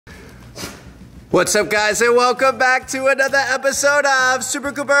What's up, guys, and welcome back to another episode of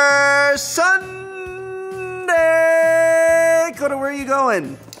Super Cooper Sunday. Koda, where are you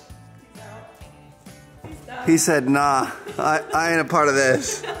going? He said, nah, I ain't a part of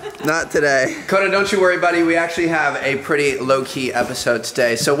this. Not today. Koda, don't you worry, buddy. We actually have a pretty low-key episode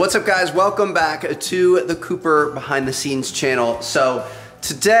today. So what's up, guys? Welcome back to the Cooper Behind the Scenes channel. So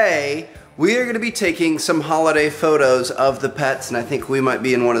today, we are gonna be taking some holiday photos of the pets, and I think we might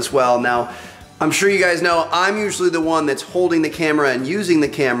be in one as well. Now, I'm sure you guys know I'm usually the one that's holding the camera and using the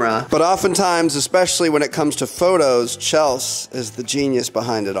camera, but oftentimes, especially when it comes to photos, Chelsea is the genius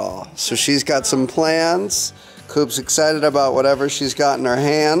behind it all. So she's got some plans. Coop's excited about whatever she's got in her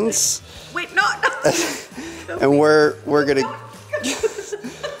hands. Wait, no. And we're gonna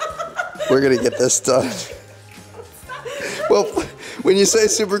get this done. Well, when you say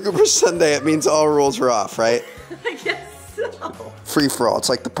Super Cooper Sunday, it means all rules are off, right? I guess so. Free for all. It's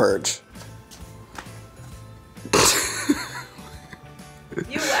like the Purge.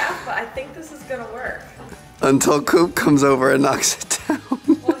 You laugh, but I think this is gonna work. Until Coop comes over and knocks it down.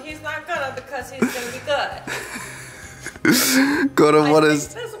 Well, he's not gonna because he's gonna be good. Koda, what I is...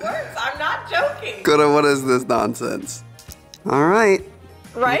 think this works. I'm not joking. Koda, what is this nonsense? All right.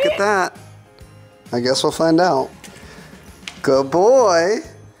 Right? Look at that. I guess we'll find out. Good boy.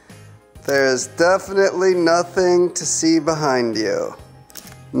 There's definitely nothing to see behind you.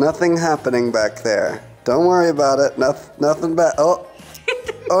 Nothing happening back there. Don't worry about it. Nothing bad. Oh.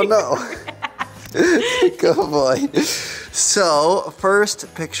 Oh no. Good boy. So,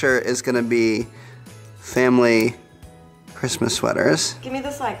 first picture is gonna be family Christmas sweaters. Give me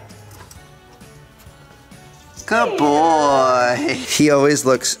this light. Good boy. He always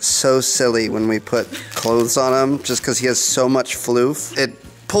looks so silly when we put clothes on him just because he has so much floof. It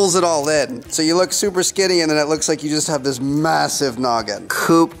pulls it all in. So you look super skinny and then it looks like you just have this massive noggin.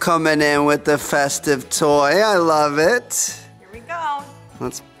 Coop coming in with the festive toy. I love it. Here we go.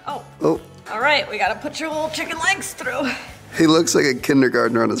 Let's... Oh. Oh. All right, we gotta put your little chicken legs through. He looks like a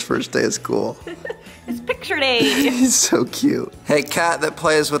kindergartner on his first day of school. It's picture day. He's so cute. Hey, cat that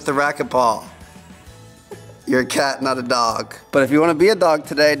plays with the racquetball. You're a cat, not a dog. But if you want to be a dog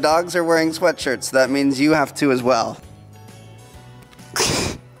today, dogs are wearing sweatshirts. So that means you have to as well.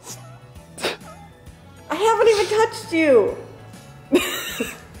 I haven't even touched you.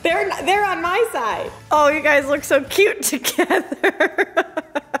 They're on my side. Oh, you guys look so cute together.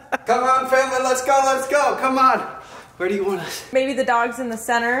 Come on, family, let's go, come on. Where do you want us? Maybe the dog's in the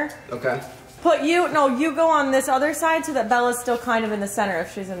center. Okay. You go on this other side so that Bella's still kind of in the center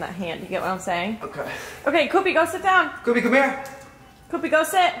if she's in that hand. You get what I'm saying? Okay. Okay, Koopy, go sit down. Koopy, come here. Koopy, go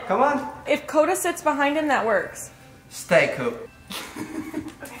sit. Come on. If Koda sits behind him, that works. Stay, Coop.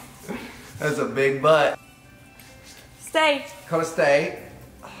 Okay. That's a big butt. Stay. Dakota, stay.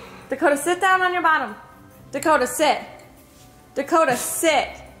 Dakota, sit down on your bottom. Dakota, sit. Dakota, sit.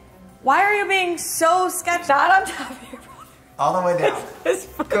 Why are you being so sketchy? Not on top of your brother. All the way down. His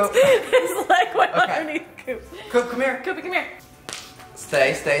leg went underneath Coop. Coop, come here. Koopy, come here.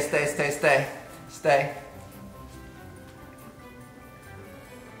 Stay.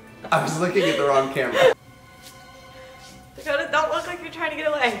 I was looking at the wrong camera. Dakota, don't look like you're trying to get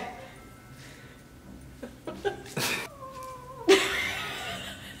away.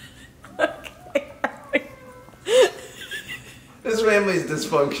 This family's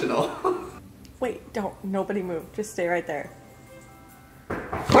dysfunctional. Wait, nobody move. Just stay right there.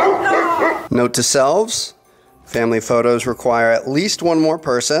 Note to selves, family photos require at least one more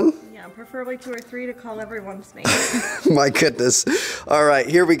person. Yeah, preferably 2 or 3 to call everyone's name. My goodness. All right,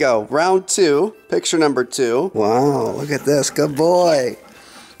 here we go. Round 2, picture number 2. Wow, look at this, good boy.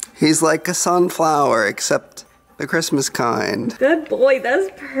 He's like a sunflower, except the Christmas kind. Good boy, that's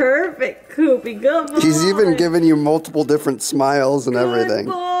perfect, Koopy. Good boy. He's even giving you multiple different smiles and everything.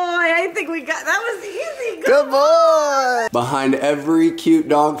 Good boy. I think we got that was easy. Good boy. Behind every cute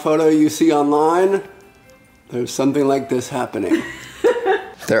dog photo you see online, there's something like this happening.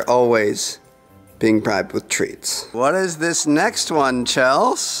 They're always being bribed with treats. What is this next one,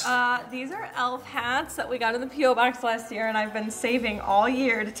 Chels? These are elf hats that we got in the P.O. box last year, and I've been saving all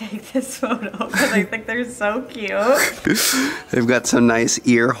year to take this photo because I think they're so cute. They've got some nice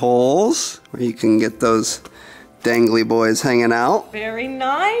ear holes where you can get those dangly boys hanging out. Very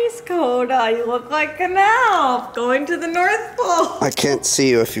nice, Koda. You look like an elf going to the North Pole. I can't see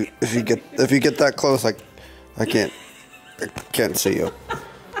you if you get that close. I can't see you.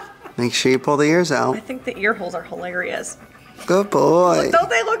 Make sure you pull the ears out. I think the ear holes are hilarious. Good boy. Don't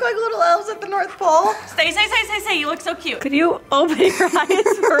they look like little elves at the North Pole? Stay. You look so cute. Could you open your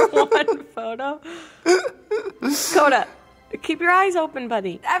eyes for one photo? Koda, Keep your eyes open,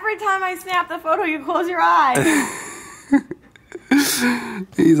 buddy. Every time I snap the photo, you close your eyes.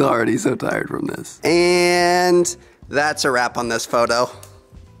 He's already so tired from this. And that's a wrap on this photo.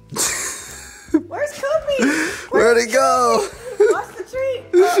 Where's Koopy? Where'd he go? What's the treat?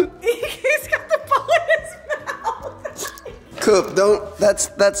 Oh, he's got the ball in his mouth. Coop, don't.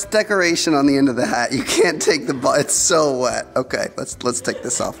 That's decoration on the end of the hat. You can't take the ball. It's so wet. Okay, let's take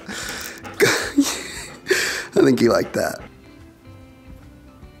this off. I think you like that.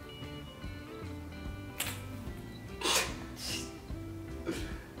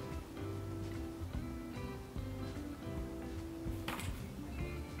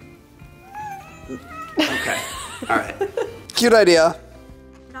 Okay. All right. Cute idea.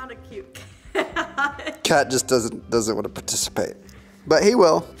 Not a cute cat. Cat just doesn't want to participate, but he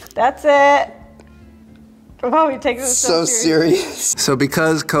will. That's it. Wow, he takes it so serious. So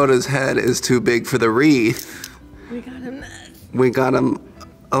because Koda's head is too big for the wreath, we got him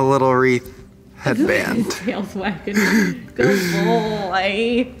a little wreath headband. His tail's wagging. Good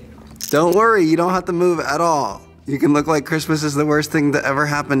boy. Don't worry, you don't have to move at all. You can look like Christmas is the worst thing that ever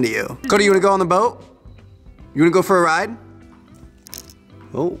happened to you. Koda, you want to go on the boat? You want to go for a ride?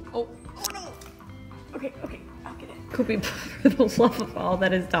 Oh. Oh no. Okay, I'll get it. Koopy, for the love of all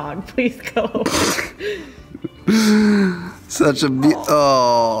that is dog, please go. Such a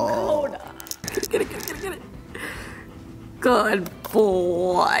oh. Koda. Get it. Good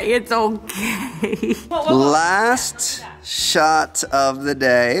boy. It's okay. Last shot of the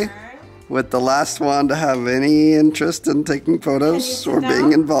day. With the last one to have any interest in taking photos or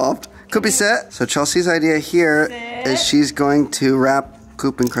being involved. Koopy, sit. So Chelsea's idea here is she's going to wrap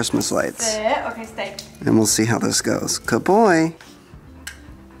Coop in Christmas lights. Sit. Okay, stay. And we'll see how this goes. Good boy.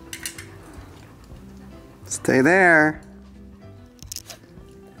 Stay there.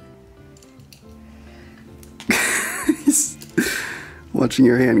 He's watching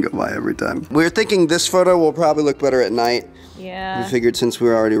your hand go by every time. We're thinking this photo will probably look better at night. Yeah. We figured since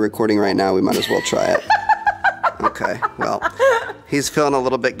we're already recording right now, we might as well try it. Okay, well, he's feeling a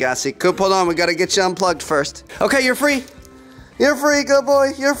little bit gassy. Coop, hold on, we gotta get you unplugged first. Okay, you're free. You're free, good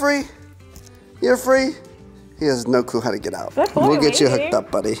boy, you're free. You're free. He has no clue how to get out. Good boy, we'll get you hooked up,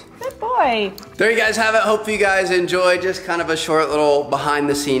 buddy. Good boy. There you guys have it. Hope you guys enjoyed just kind of a short little behind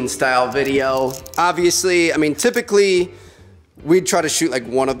the scenes style video. Obviously, I mean, typically, we'd try to shoot like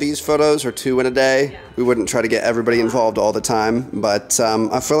one of these photos or two in a day. We wouldn't try to get everybody involved all the time, but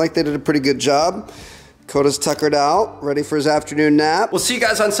I feel like they did a pretty good job. Koda's tuckered out, ready for his afternoon nap. We'll see you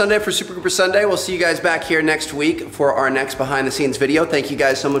guys on Sunday for Super Cooper Sunday. We'll see you guys back here next week for our next behind the scenes video. Thank you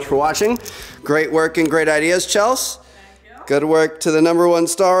guys so much for watching. Great work and great ideas, Chels. Good work to the #1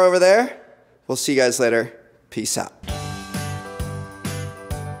 star over there. We'll see you guys later. Peace out.